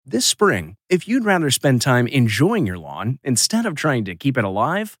This spring, if you'd rather spend time enjoying your lawn instead of trying to keep it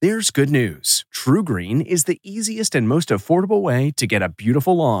alive, there's good news. TruGreen is the easiest and most affordable way to get a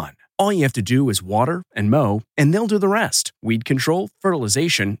beautiful lawn. All you have to do is water and mow, and they'll do the rest. Weed control,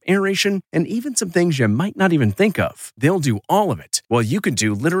 fertilization, aeration, and even some things you might not even think of. They'll do all of it, while you can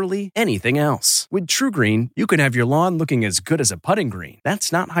do literally anything else. With TruGreen, you can have your lawn looking as good as a putting green.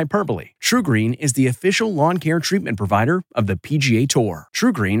 That's not hyperbole. TruGreen is the official lawn care treatment provider of the PGA Tour.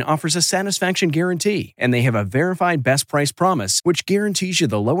 TruGreen offers a satisfaction guarantee, and they have a verified best price promise, which guarantees you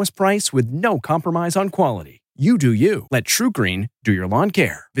the lowest price with no compromise on quality. You do you. Let TruGreen do your lawn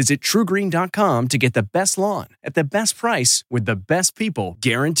care. Visit TruGreen.com to get the best lawn at the best price with the best people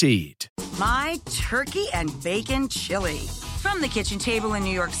guaranteed. My turkey and bacon chili. From the kitchen table in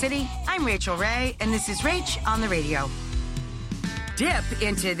New York City, I'm Rachel Ray, and this is Rach on the radio. Dip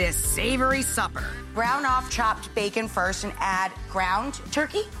into this savory supper. Brown off chopped bacon first and add ground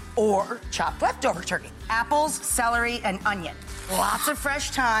turkey or chopped leftover turkey. Apples, celery, and onion. Lots of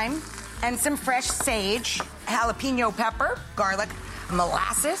fresh thyme and some fresh sage, jalapeno pepper, garlic,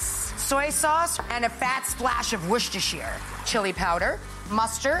 molasses, soy sauce, and a fat splash of Worcestershire, chili powder,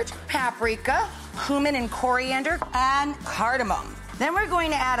 mustard, paprika, cumin and coriander, and cardamom. Then we're going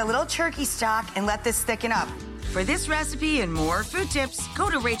to add a little turkey stock and let this thicken up. For this recipe and more food tips,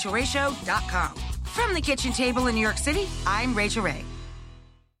 go to RachelRayShow.com. From the kitchen table in New York City, I'm Rachel Ray.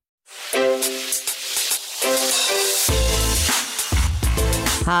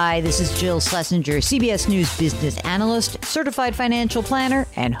 Hi, this is Jill Schlesinger, CBS News business analyst, certified financial planner,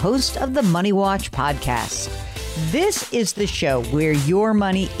 and host of the Money Watch podcast. This is the show where your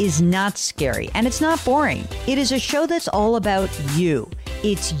money is not scary and it's not boring. It is a show that's all about you.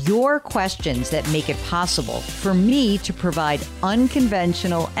 It's your questions that make it possible for me to provide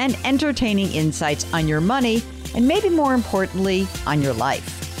unconventional and entertaining insights on your money and maybe more importantly, on your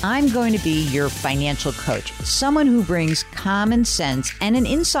life. I'm going to be your financial coach, someone who brings common sense and an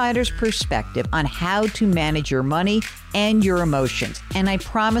insider's perspective on how to manage your money and your emotions. And I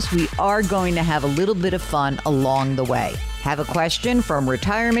promise we are going to have a little bit of fun along the way. Have a question from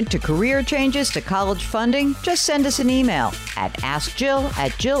retirement to career changes to college funding? Just send us an email at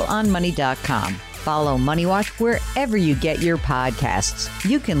askjill@jillonmoney.com. Follow Money Watch wherever you get your podcasts.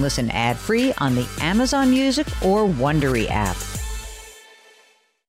 You can listen ad-free on the Amazon Music or Wondery app.